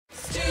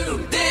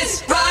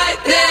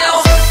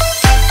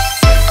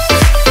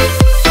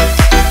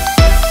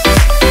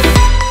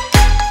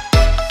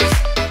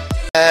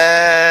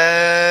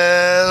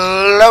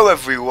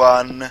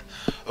everyone,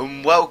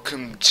 and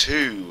welcome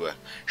to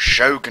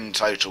Shogun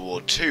Total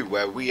War 2,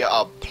 where we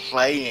are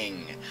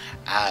playing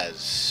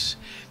as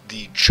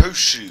the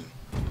Choshu,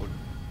 or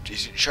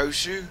is it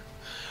Choshu?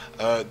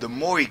 The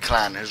Mori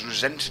clan has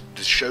resented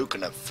the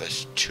shogunate for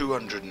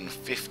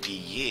 250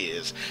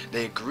 years.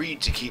 They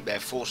agreed to keep their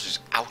forces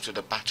out of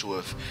the Battle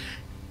of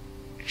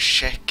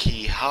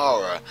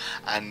Shekihara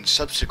and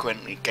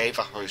subsequently gave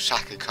up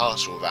Osaka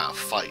Castle without a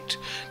fight.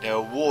 Their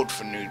award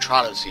for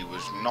neutrality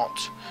was not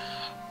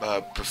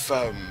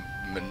preferment.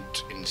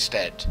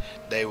 Instead,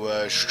 they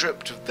were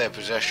stripped of their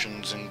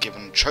possessions and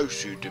given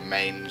Choshu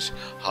domains,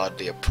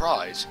 hardly a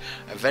prize.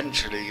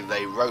 Eventually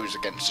they rose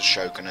against the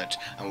shogunate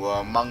and were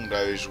among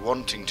those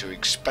wanting to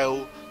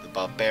expel the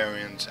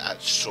barbarians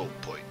at Sword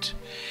Point.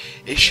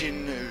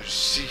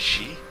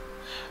 Ishinushi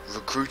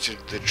recruited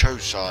the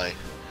Chosai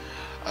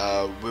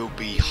will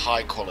be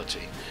high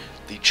quality.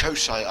 The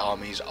Chosai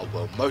armies are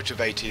well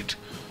motivated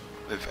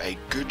with a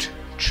good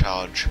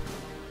charge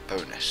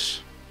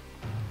bonus.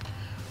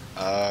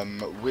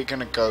 We're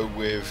gonna go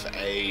with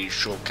a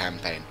short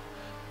campaign,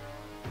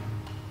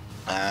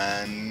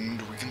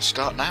 and we can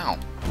start now.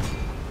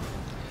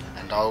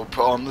 And I'll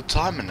put on the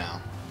timer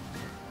now.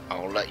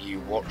 I'll let you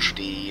watch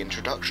the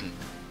introduction.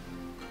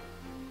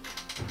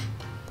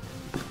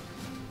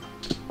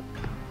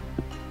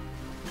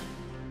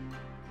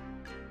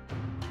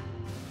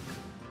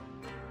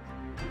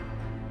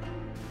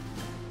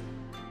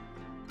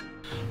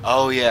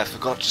 Oh yeah, I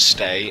forgot to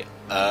stay.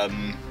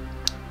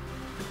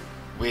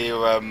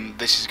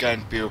 This is going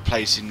to be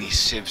replacing the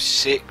Civ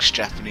 6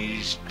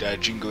 Japanese,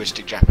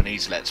 jingoistic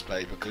Japanese Let's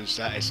Play, because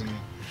that isn't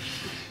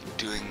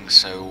doing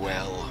so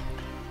well,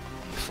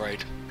 I'm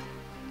afraid.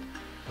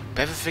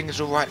 But everything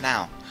is alright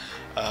now.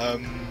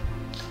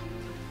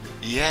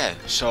 Yeah,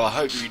 so I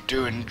hope you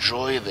do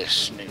enjoy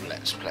this new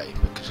Let's Play,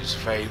 because it's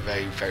very,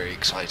 very, very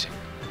exciting.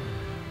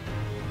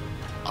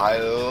 I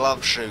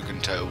love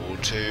Shogun Total War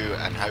 2,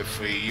 and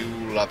hopefully you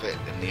love it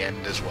in the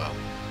end as well.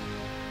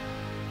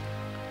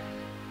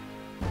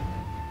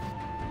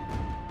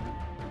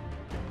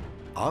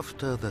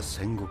 After the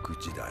Sengoku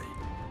Jidai,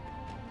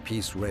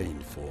 peace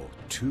reigned for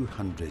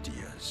 200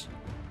 years.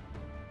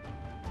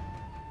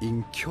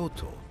 In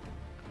Kyoto,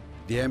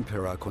 the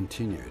emperor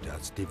continued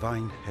as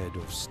divine head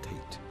of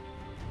state.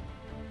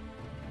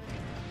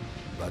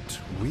 But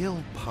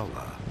real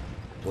power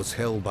was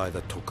held by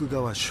the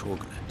Tokugawa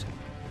shogunate.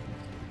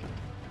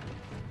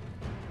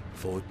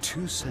 For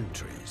 2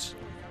 centuries,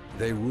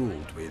 they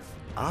ruled with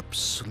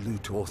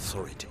absolute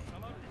authority.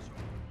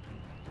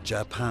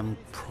 Japan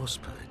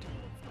prospered.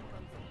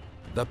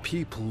 The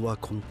people were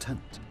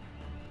content.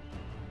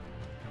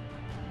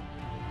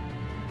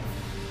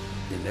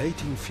 In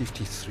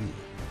 1853,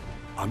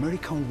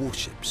 American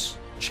warships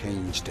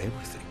changed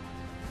everything.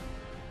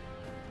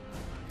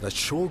 The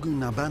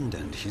shogun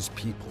abandoned his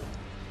people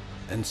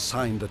and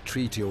signed the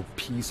Treaty of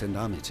Peace and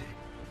Amity.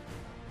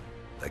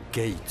 The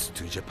gates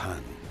to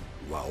Japan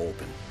were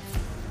open.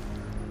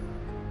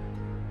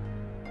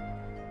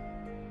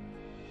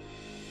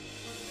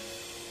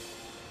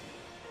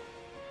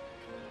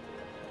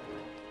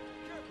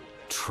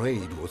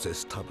 Trade was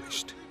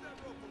established,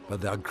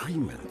 but the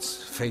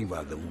agreements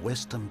favored the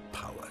Western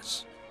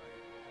powers.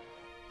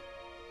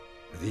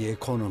 The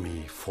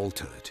economy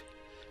faltered,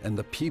 and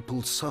the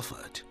people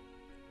suffered.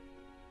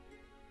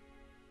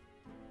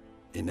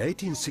 In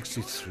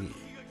 1863,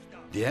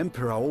 the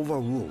emperor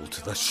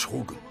overruled the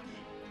shogun.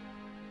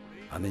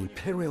 An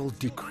imperial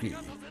decree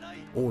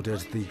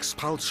ordered the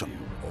expulsion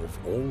of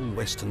all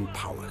Western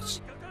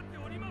powers.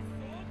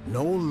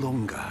 No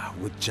longer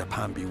would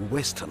Japan be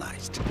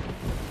westernized.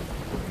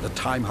 The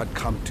time had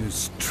come to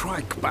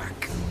strike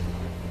back.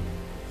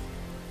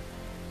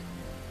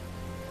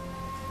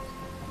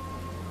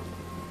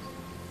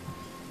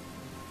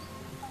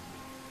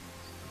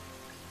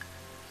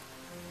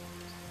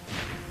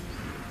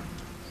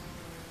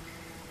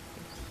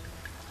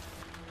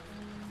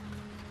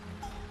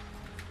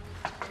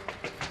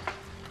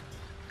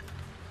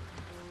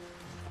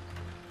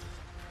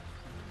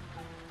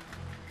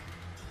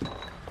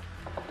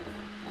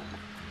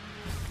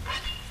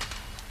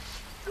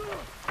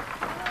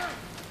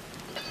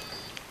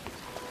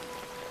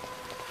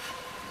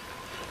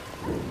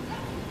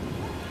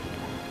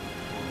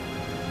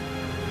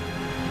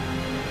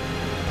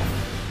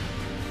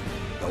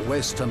 The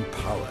Western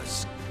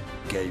powers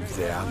gave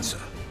their answer.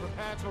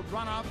 Prepare to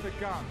run out the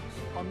guns.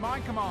 On my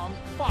command,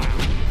 fire!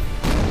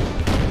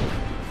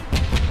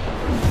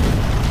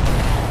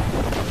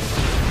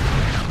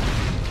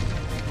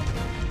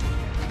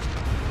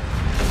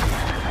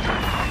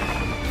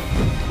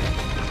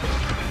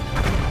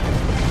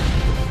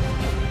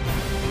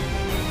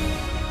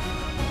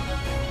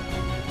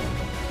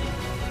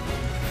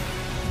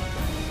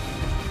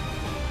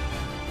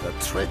 The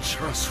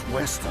treacherous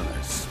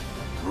Westerners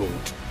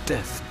brought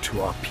death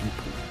to our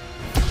people.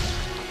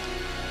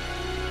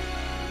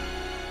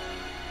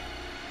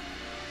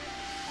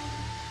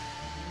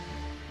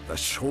 The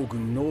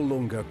shogun no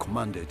longer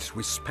commanded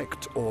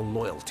respect or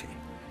loyalty.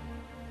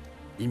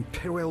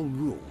 Imperial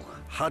rule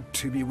had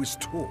to be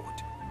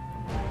restored.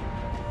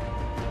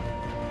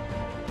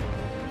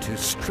 To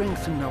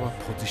strengthen our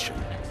position,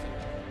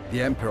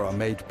 the Emperor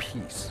made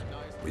peace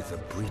with the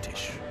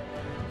British.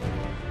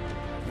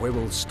 We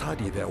will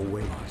study their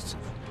ways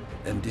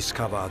and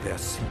discover their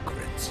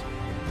secrets.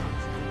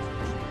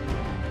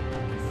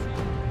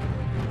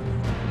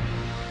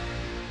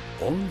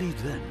 Only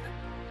then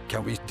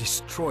can we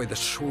destroy the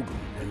Shogun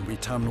and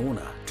return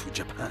honor to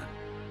Japan.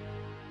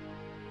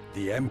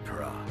 The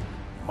Emperor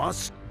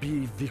must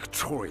be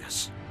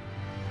victorious.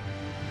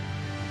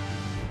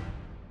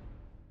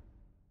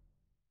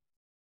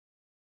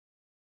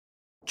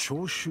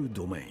 Choshu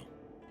domain,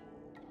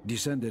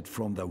 descended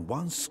from the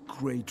once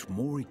great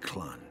Mori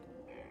clan.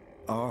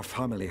 Our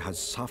family has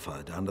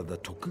suffered under the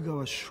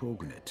Tokugawa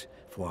shogunate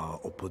for our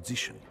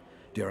opposition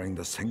during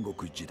the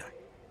Sengoku Jidai.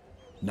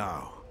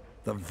 Now,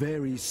 the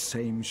very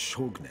same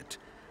shogunate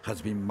has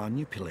been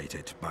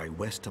manipulated by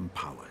Western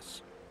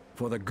powers.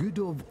 For the good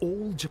of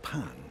all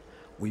Japan,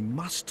 we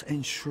must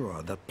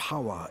ensure that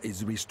power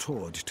is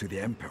restored to the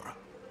Emperor.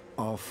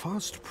 Our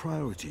first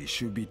priority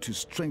should be to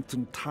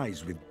strengthen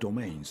ties with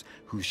domains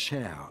who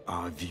share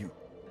our view.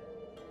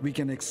 We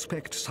can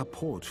expect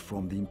support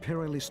from the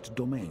imperialist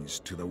domains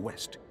to the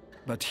west,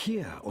 but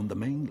here on the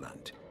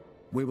mainland,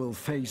 we will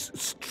face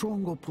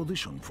strong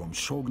opposition from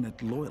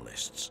shogunate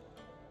loyalists.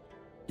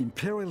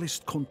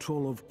 Imperialist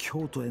control of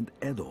Kyoto and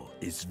Edo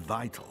is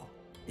vital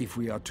if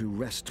we are to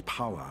wrest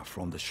power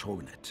from the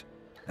shogunate.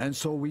 And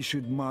so we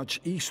should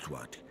march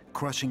eastward,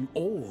 crushing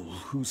all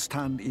who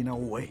stand in our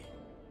way.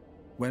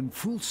 When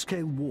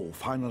full-scale war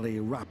finally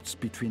erupts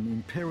between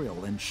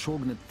imperial and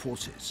shogunate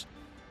forces,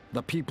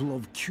 the people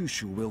of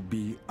Kyushu will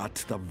be at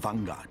the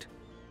vanguard,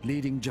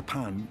 leading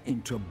Japan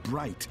into a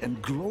bright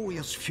and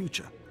glorious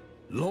future.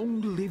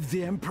 Long live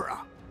the Emperor!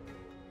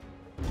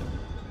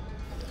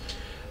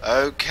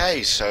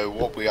 Okay, so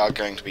what we are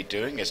going to be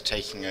doing is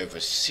taking over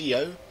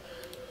Seo.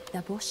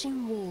 The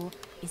Boshin War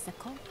is a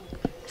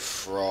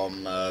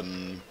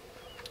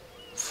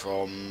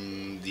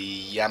from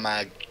the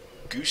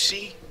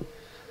Yamaguchi,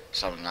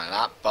 something like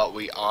that. But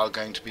we are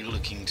going to be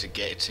looking to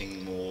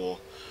getting more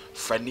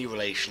friendly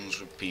relations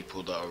with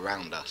people that are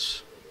around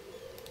us.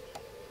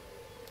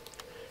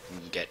 We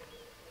can get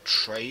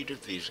trade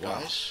with these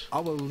guys. I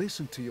will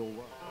listen to your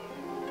word.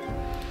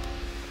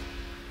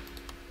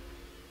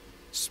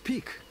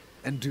 Speak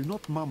and do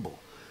not mumble.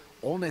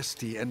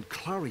 Honesty and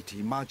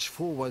clarity march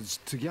forwards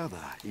together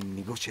in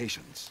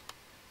negotiations.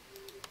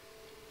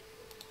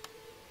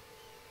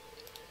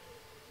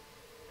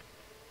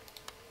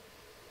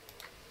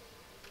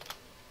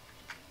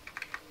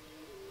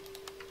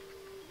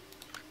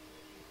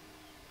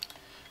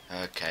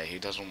 Okay, he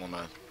doesn't want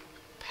to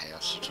pay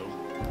us at all.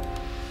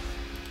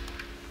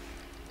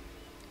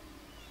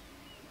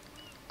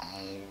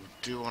 I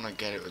do want to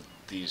get it with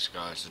these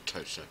guys, the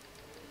Toso.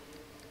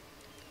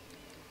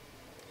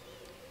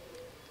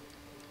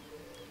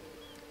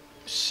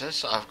 It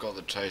says that I've got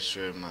the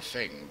Toaster in my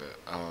thing, but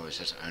oh, it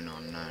says owner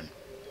unknown.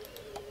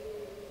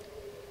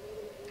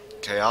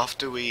 Okay,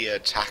 after we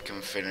attack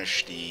and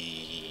finish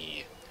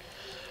the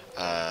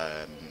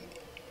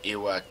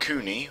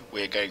Iwakuni,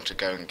 we're going to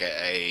go and get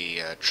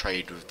a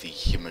trade with the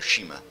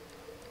Hiroshima.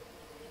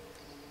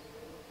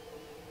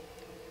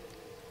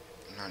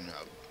 No,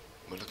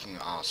 we're looking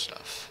at our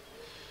stuff.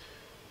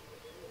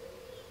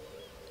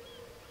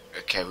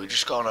 Okay, we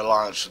just got an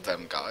alliance with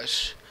them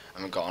guys,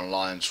 and we've got an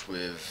alliance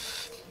with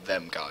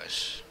them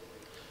guys.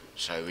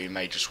 So we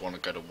may just want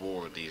to go to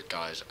war with these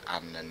guys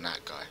and then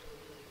that guy.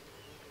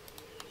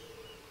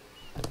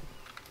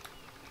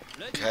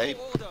 Okay,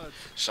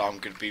 so I'm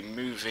going to be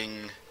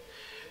moving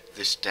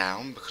this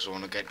down because I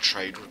want to get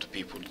trade with the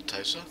people of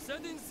Tosa.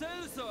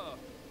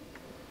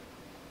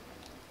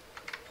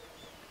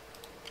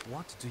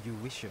 What do you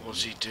wish of What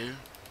does he do?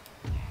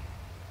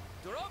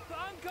 Drop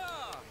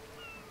anchor!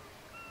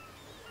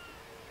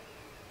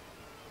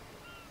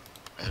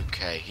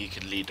 Okay, he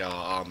could lead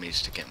our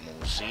armies to get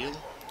more zeal.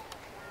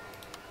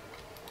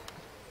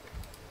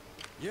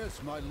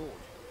 Yes, my lord.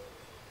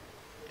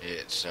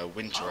 It's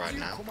winter right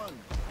now.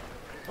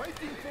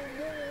 Waiting for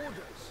more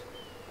orders.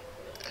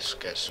 Let's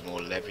get some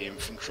more levy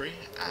infantry,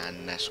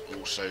 and let's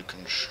also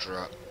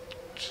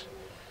construct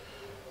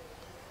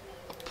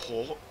a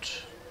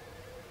port.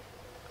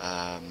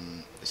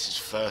 This is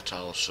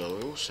fertile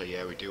soil, so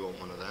yeah, we do want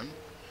one of them.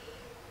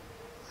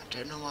 I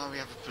don't know why we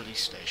have a police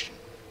station.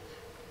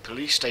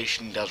 Police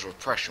station does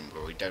repression,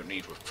 but we don't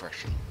need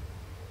repression.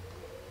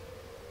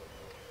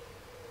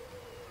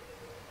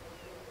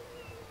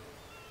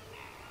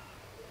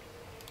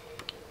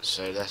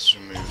 So let's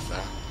remove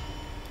that.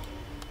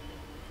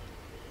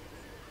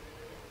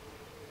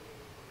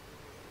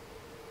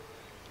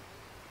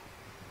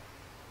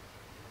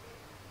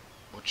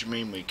 What do you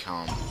mean we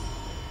can't?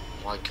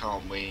 Why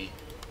can't we?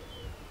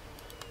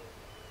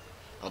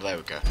 Oh, there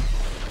we go.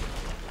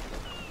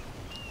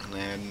 And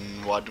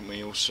then why don't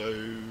we also?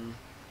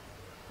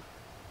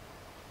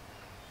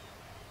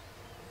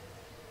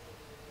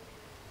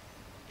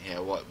 Yeah,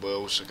 what? We're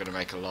also going to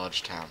make a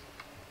large town.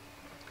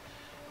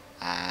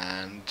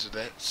 And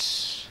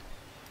let's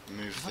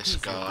move this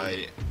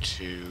guy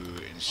to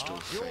install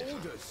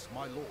favor.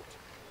 My lord.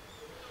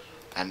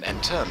 And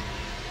end turn.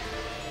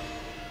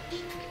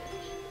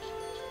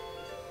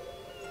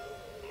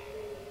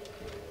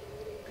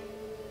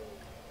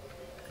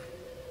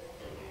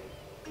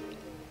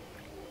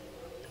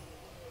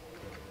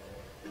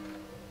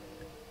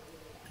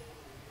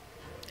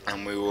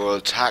 And we will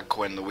attack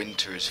when the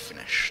winter is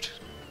finished.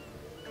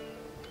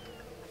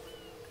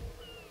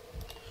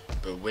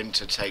 But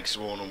winter takes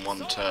more than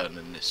one turn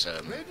in this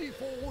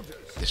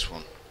this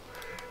one.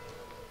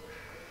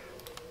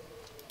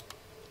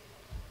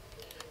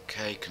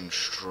 Okay,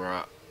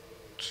 construct.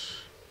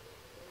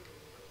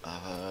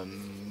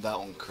 That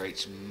one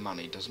creates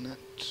money, doesn't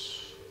it?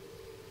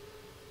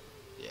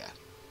 Yeah.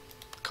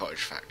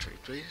 Cottage factory,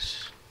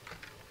 please.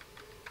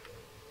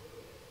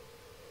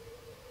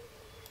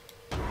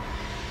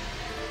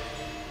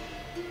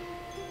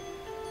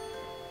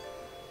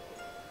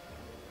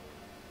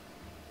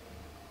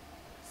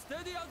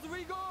 Steady as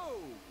we go!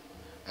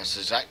 That's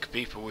the exact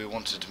people we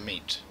wanted to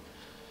meet.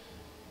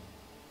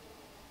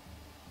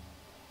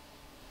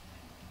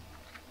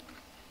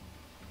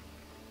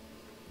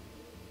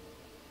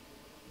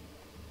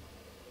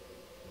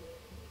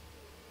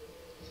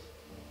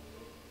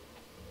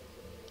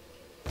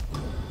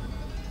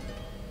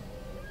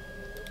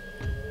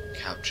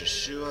 Capture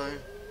Suo.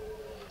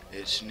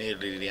 It's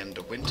nearly the end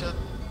of winter.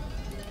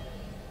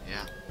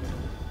 Yeah.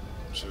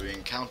 So we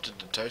encountered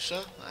the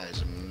Tosa. That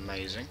is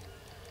amazing.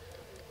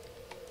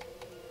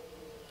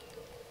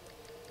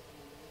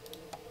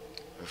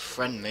 We're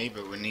friendly,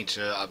 but we need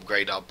to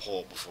upgrade our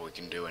port before we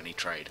can do any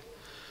trade.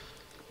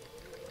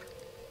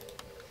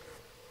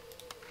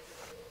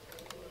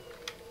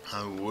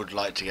 I would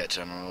like to get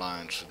to an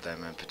alliance with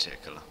them in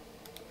particular.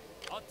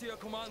 At your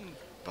command.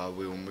 But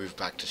we will move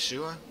back to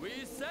Suo.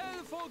 We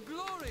sail for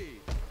glory!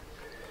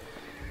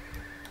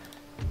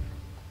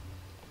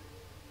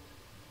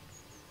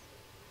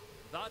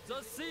 That's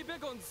a sea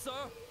beacon, sir!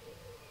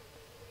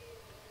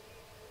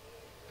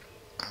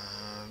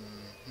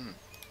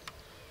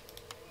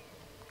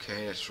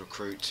 Okay, let's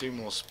recruit 2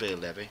 more spear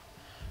levy,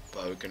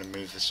 but we're going to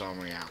move this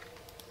army out.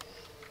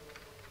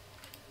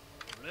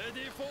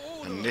 Ready for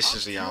order. And this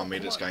is the army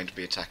that's going to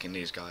be attacking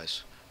these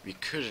guys. We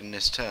could in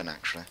this turn,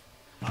 actually.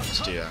 Let's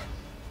do that.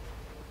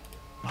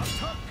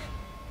 Attack!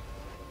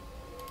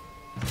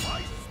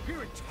 My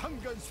spirit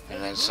hungers for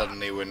And then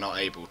suddenly we're not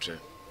able to.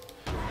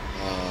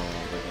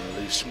 Oh, we're going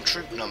to lose some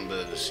troop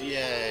numbers.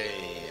 Yay!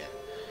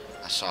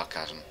 That's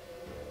sarcasm.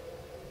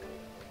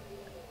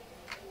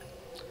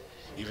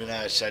 Even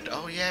though it said,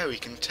 oh yeah, we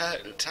can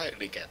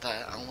totally get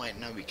that. Oh wait,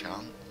 no we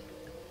can't.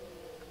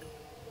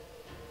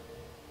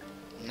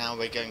 Now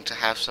we're going to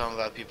have some of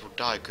our people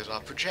die because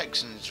our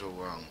projections were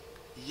wrong.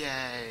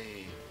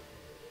 Yay!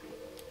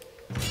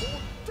 for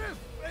death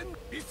and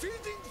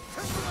besieging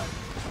settlement!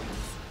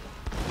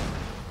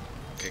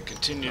 Okay,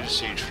 continue the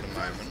siege for the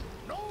moment.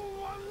 No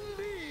one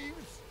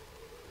leaves!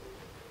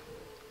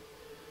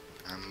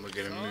 And we're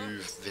going to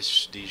move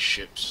these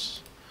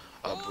ships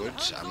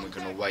upwards, and we're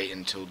going to wait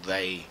until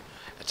they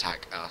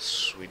attack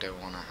us. We don't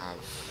want to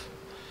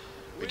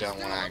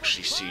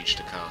actually siege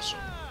the castle.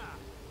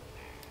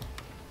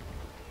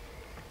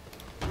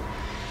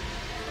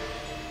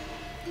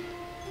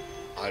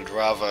 I'd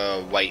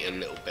rather wait a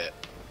little bit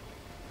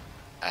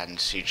and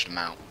siege them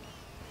out.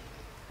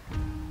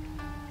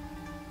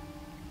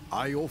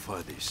 I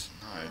offer this.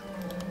 No.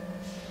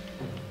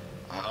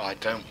 I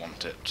don't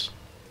want it.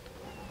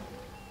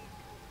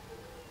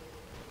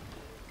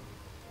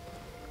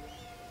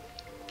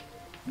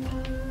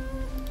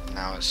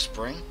 Now it's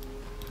spring.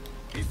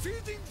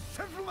 Besieging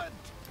settlement!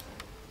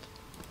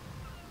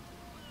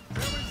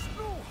 There is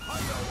no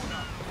higher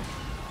order!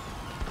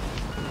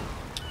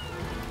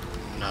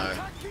 No.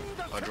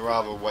 I'd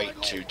rather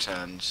wait 2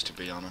 turns, to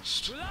be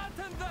honest.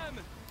 Flatten them!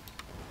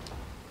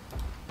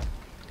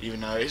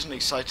 Even though it isn't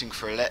exciting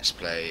for a let's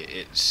play,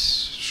 it's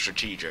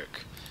strategic.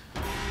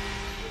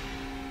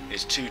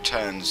 It's 2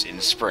 turns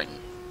in spring.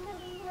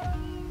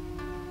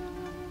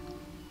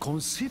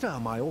 Consider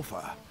my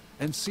offer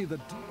and see that.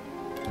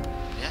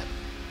 Yep.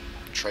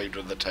 Trade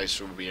with the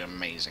Toaster will be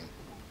amazing.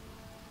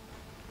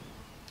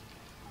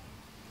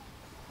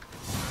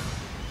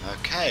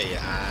 Okay,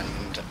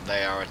 and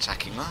they are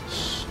attacking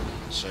us,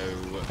 so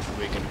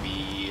we're going to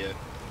be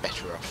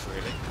better off,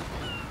 really.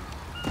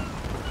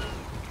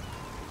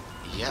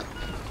 Yep.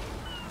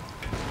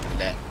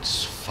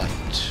 Let's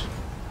fight.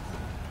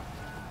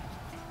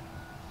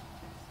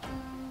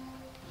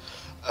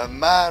 A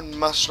man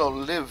must not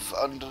live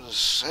under the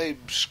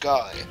same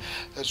sky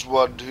as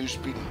one who's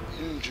been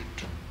injured,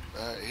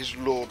 his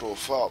lord or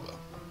father.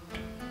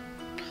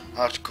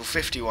 Article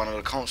 51 of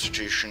the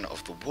Constitution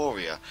of the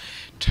Warrior,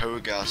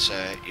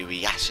 Torigasa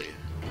Ieyasu.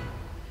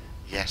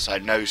 Yes, I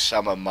know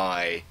some of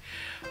my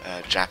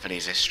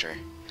Japanese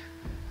history,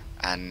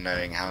 and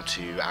knowing how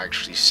to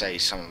actually say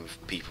some of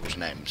people's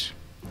names.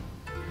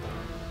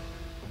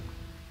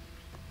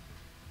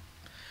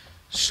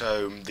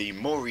 So the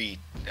Mori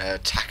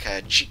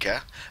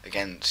Takachika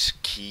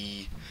against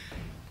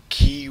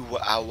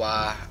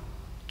Kiwawa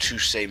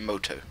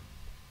Tsusemoto.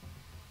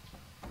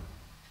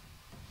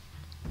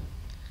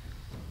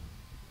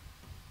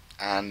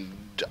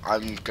 And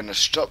I'm going to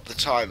stop the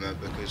timer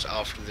because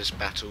after this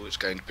battle it's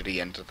going to be the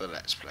end of the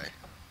Let's Play.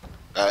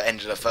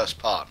 End of the first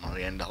part, not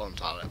the end of the whole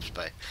entire Let's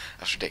Play.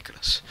 That's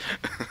ridiculous.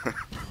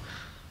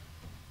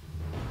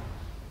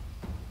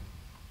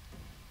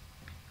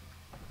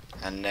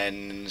 And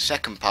then the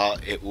second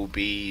part, it will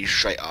be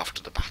straight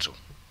after the battle.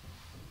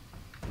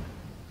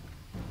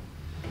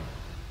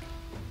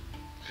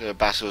 So the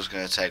battle is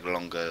going to take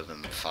longer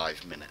than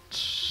 5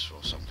 minutes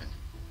or something.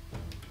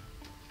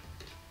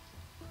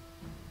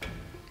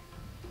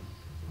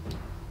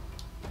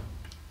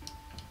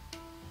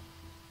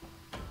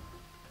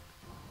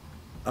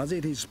 As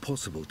it is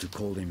possible to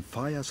call in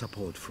fire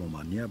support from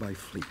a nearby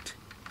fleet,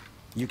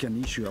 you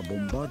can issue a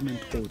bombardment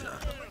order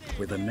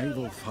with a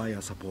naval fire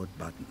support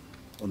button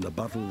on the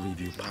battle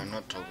review No, panel.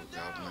 not toggle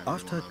guard, no,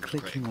 After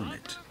clicking on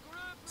it,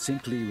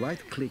 simply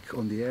right-click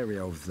on the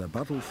area of the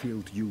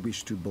battlefield you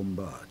wish to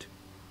bombard.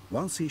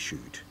 Once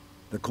issued,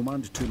 the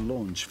command to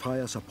launch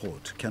fire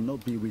support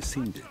cannot be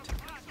rescinded.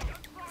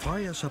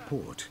 Fire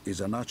support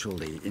is a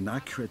naturally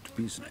inaccurate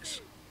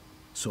business,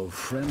 so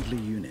friendly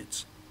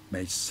units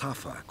may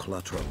suffer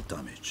collateral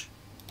damage.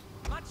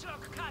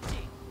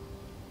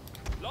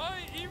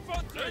 Line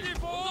infantry ready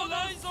for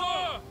line,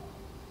 sir!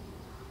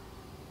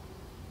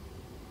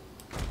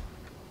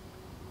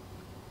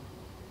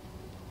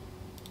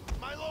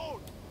 My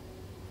lord!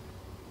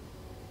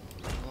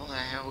 What the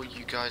hell are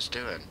you guys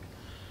doing?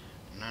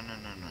 No.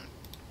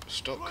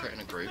 Stop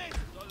creating a group.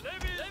 The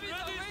levies ready,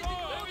 sir!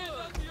 Levies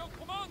under your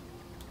command!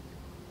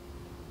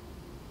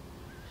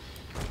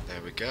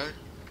 There we go.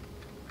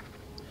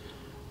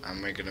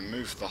 And we're going to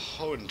move the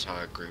whole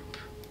entire group.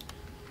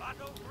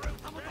 Battle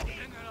group ready!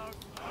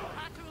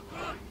 Battle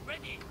group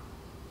ready!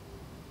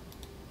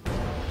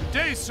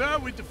 Today, sir,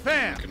 we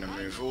defend. We're going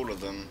to move all of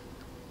them.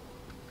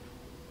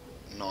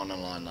 Not on a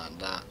line like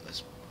that.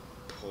 Let's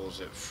pause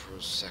it for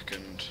a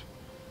second.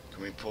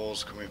 Can we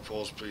pause? Can we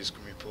pause, please?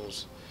 Can we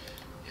pause?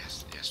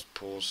 Yes,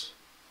 pause.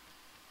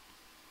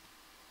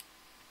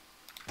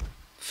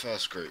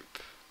 First group.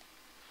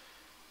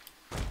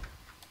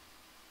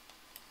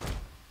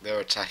 They're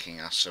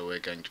attacking us, so we're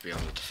going to be on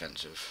the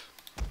defensive.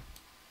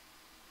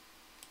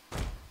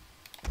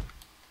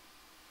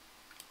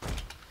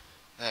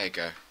 There you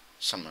go.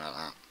 Something like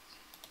that.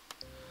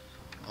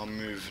 I'll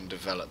move and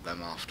develop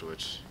them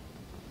afterwards.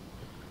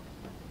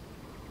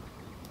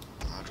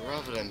 I'd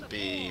rather than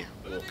be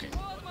walking.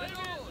 Ready,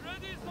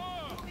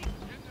 sir!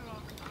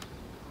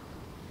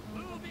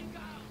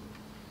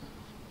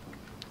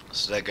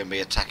 So they're going to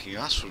be attacking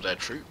us with their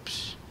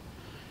troops.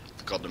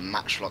 We've got the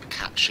matchlock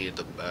catchy at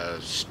the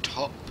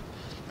top.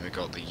 And we've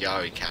got the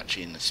Yari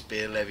catchy and the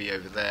spear levy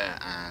over there,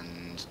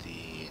 and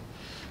the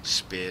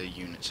spear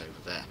units over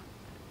there.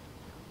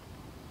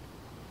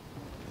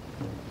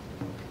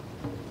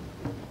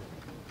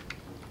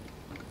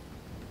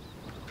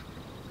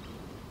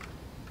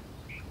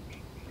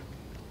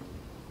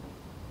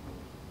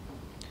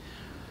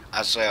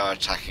 As they are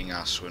attacking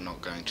us, we're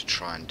not going to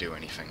try and do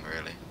anything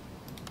really.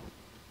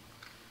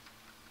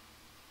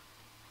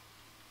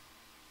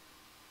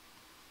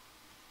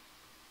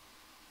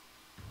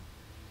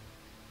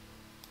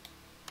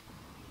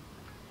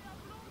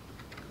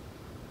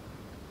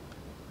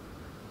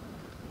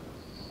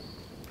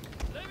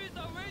 Levies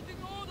are waiting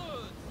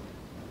orders!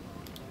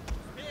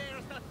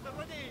 Spears at the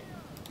ready!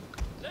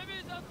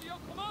 Levies at your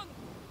command!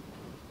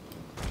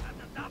 At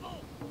the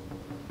double!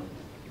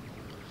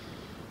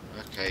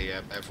 Okay,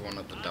 yeah, everyone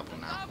at the double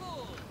now.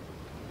 Double!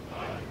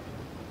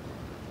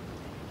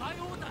 My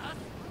orders!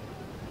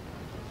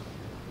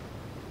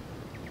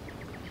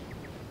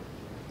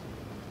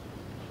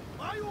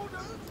 My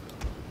orders!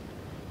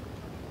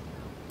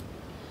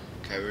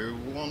 Okay, we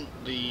want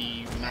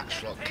the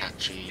matchlock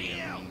catchy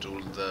and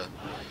all the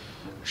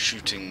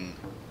shooting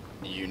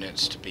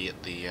units to be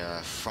at the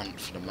front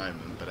for the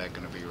moment, but they're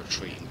going to be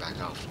retreating back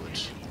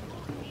afterwards.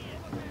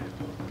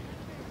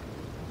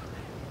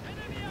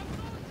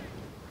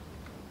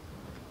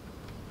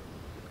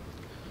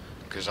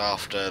 Because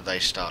after they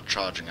start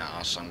charging at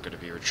us, I'm going to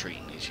be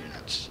retreating these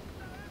units.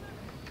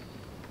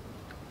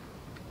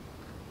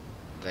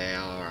 They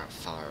are at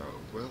fire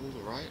at will,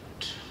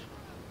 right?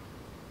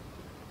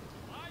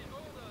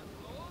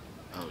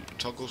 Oh,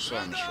 toggle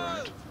slams,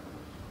 right?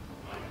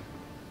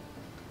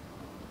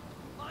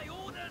 My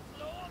orders,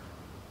 Lord!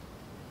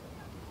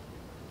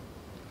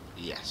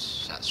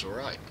 Yes, that's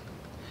alright.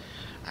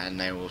 And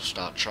they will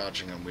start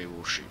charging and we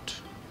will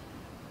shoot.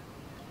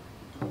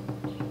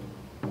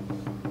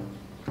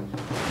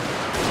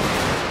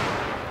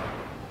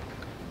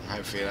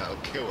 Hopefully that'll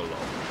kill a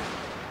lot.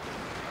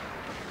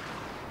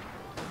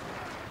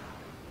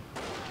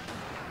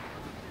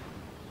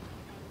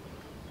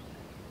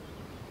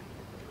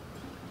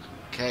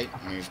 Okay,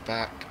 move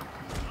back.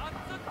 At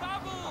the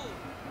double!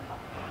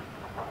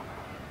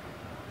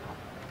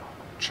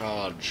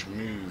 Charge,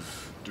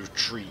 move,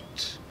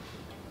 retreat.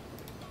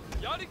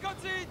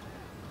 Yarikatsi!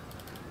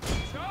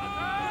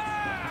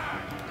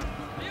 Charge!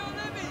 Spear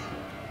levy!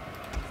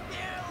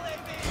 Spear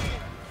levy!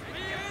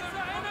 Spear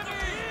the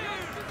enemy!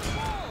 Against the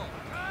wall!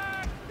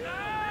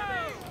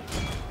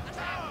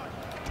 Attack!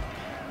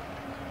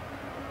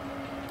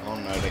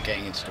 no, they're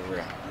getting into the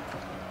rear.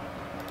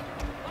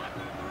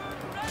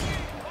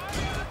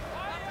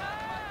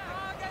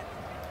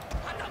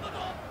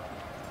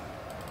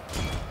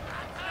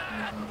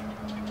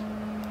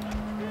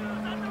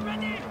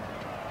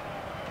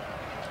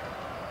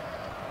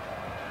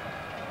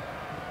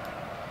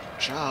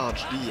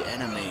 Charge the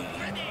enemy.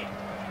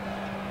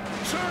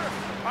 Sir,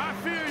 I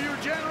fear your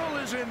general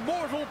is in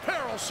mortal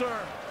peril, sir.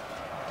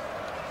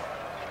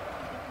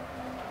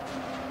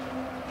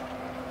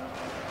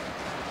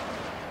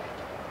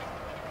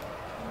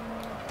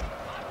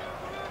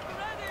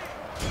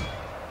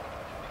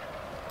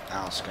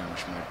 Our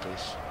skirmish mode,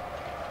 please.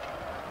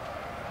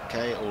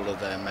 Okay, all of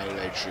their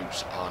melee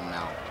troops are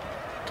now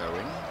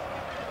going,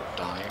 or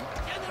dying.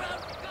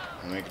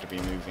 And we're going to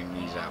be moving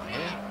these out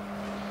here.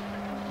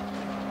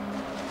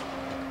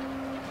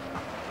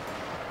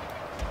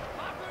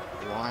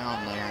 Why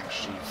aren't they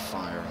actually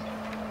firing?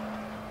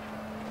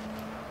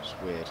 It's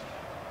weird.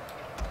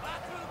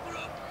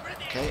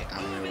 Okay,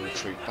 and we'll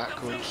retreat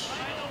backwards.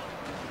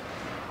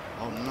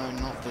 Oh no,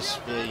 not the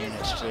spear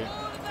units too.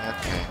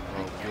 Okay,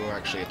 well, you're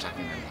actually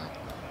attacking them now.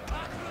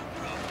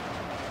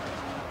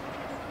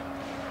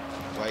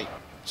 Wait,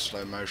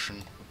 slow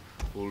motion.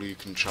 All you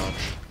can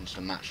charge into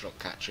the matchlock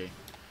catchy.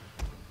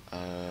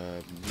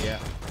 Yeah,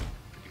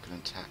 you can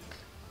attack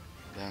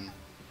them.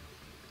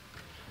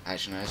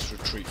 Actually, no, let's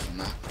retreat from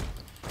that.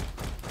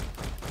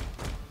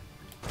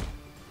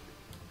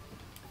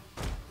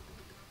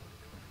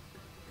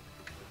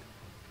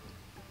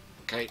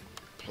 Okay,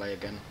 play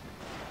again.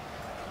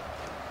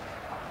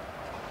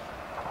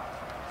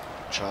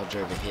 Charge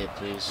over here,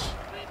 please.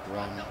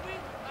 Run.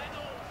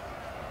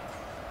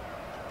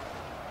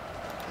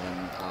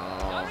 Then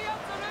our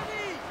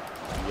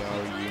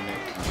Yo unit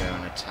can go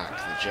and attack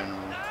the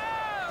general.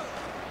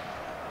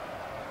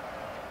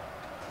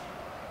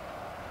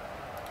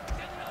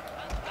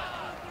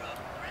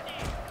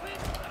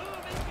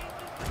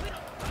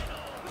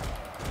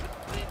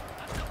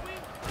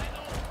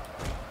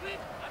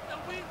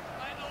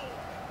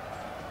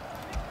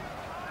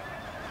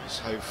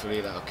 So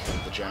hopefully that'll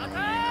kill the general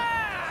unit.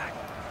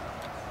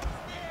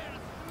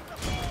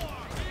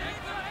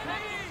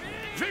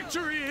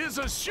 Victory is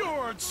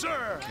assured,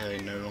 sir.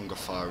 Okay, no longer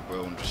fire a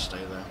will and just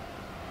stay there.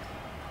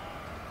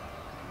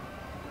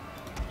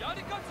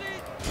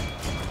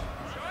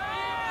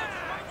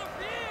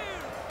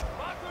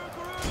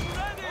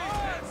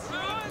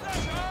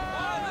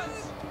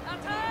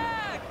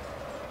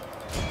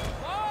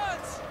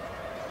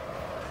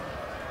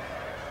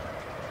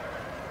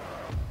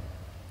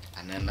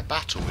 And then the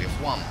battle, we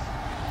have won.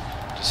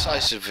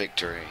 Decisive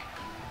victory.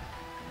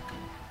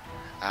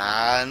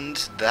 And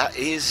that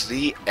is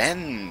the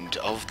end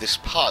of this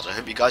part. I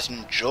hope you guys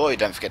enjoyed.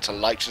 Don't forget to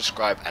like,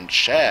 subscribe and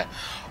share.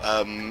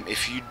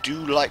 If you do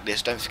like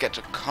this, don't forget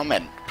to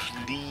comment.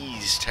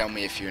 Please tell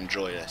me if you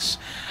enjoy this,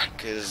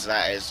 because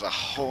that is the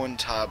whole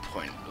entire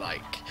point.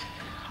 Like,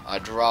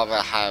 I'd rather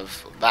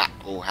have that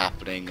all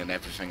happening and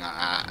everything like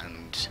that,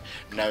 and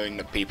knowing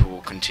that people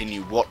will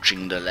continue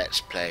watching the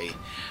Let's Play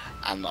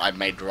and I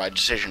made the right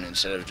decision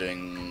instead of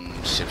doing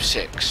Civ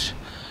 6.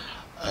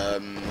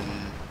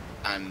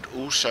 And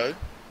also,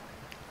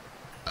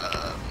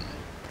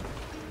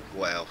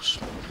 what else?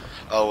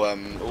 Oh,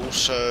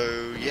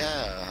 also,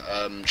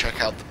 yeah,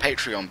 check out the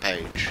Patreon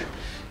page,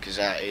 because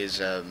that is,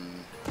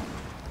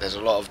 there's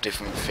a lot of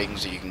different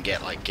things that you can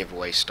get, like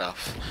giveaway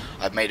stuff.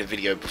 I've made a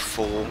video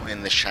before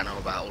in this channel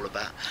about all of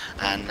that,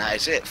 and that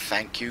is it.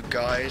 Thank you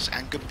guys,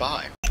 and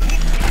goodbye.